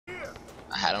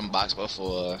had him box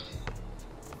before.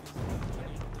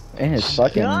 In his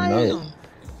fucking mid.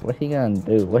 What he gonna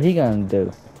do? What he gonna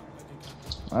do?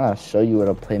 I'll show you what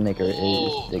a playmaker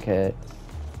is, dickhead.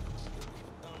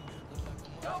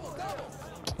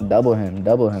 Double him,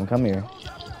 come here.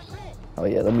 Oh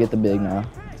yeah, let me get the big now.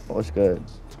 What's good?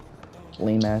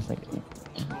 Lean ass nigga.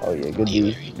 Oh yeah, good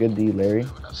D. Good D, Larry.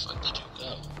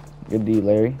 Good D,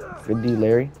 Larry. Good D,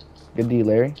 Larry. Good D,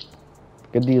 Larry.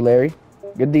 Good D, Larry.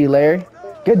 Good D, Larry.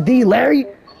 Good D, Larry.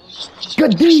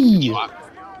 Good D.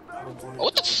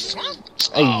 What the fuck?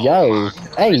 Hey yo.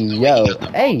 Hey yo.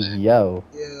 Hey yo.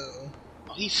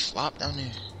 Oh, he flopped down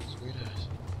there. Weird ass.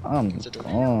 I'm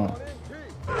gone.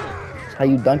 That's how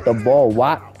you dunk the ball,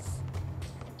 what?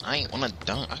 I ain't wanna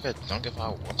dunk. I could dunk if I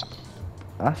want to.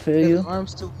 I feel you. His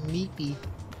arm's too meaty.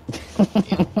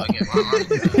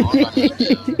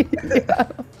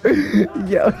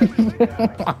 Yo.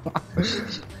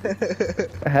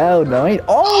 Hell no, ain't.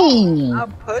 Oh! I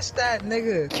pushed that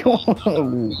nigga. Yo.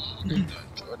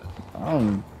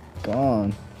 I'm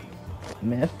gone.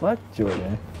 Man, fuck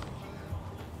Jordan.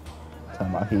 Talking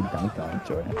about he dunked on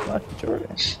Jordan. Fuck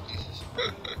Jordan.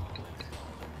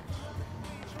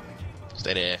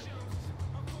 Stay there.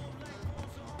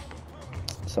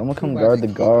 Someone come guard the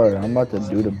guard. I'm about to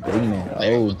do the big man.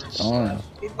 Oh, darn.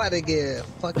 He about to get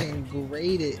fucking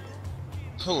graded.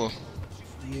 Who?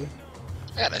 You.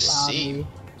 I gotta see.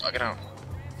 Fuck it out.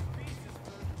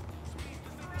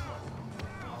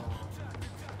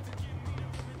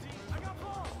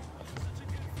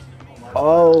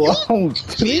 Oh,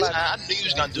 Please, I knew you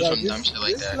was gonna do some dumb shit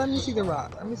like that. Let me see the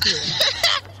rock. Let me see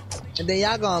it. And then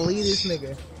y'all gonna leave this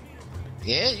nigga.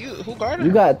 Yeah, who guarded?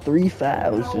 You got 3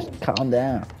 fouls. Just calm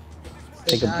down.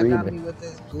 Take a Got breather. me with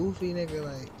this goofy nigga,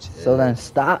 like, chill. So then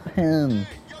stop him.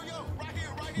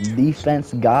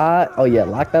 Defense god. Oh yeah,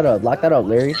 lock that up. Lock that up,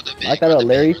 Larry. Lock that up,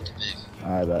 Larry.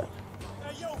 Alright, bet.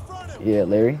 Yeah,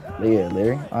 Larry. Yeah,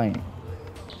 Larry. I'm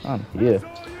here.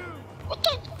 What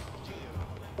the?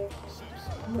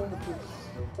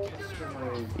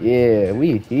 Yeah,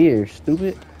 we here,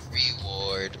 stupid.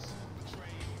 Reward.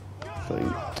 So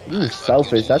you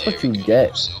selfish. That's what you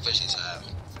get. Selfish as hell.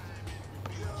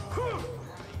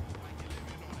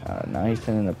 Now he's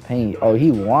in the paint. Oh,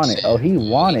 he won it. Oh, he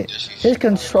won it. His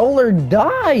controller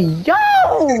died. Yo!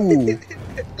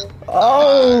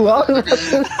 Oh, I was about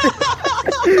to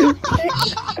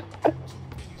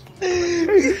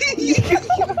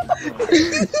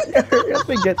have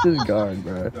to get this guard,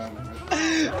 bro.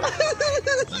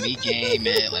 Let me game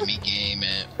it. Let me game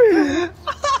it.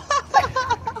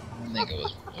 Nigga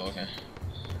was okay.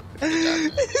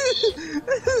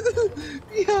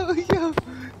 Yo.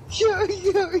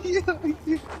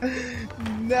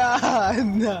 Nah.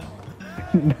 No,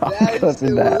 I'm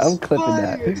clipping that. I'm clipping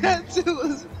that. That shit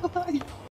was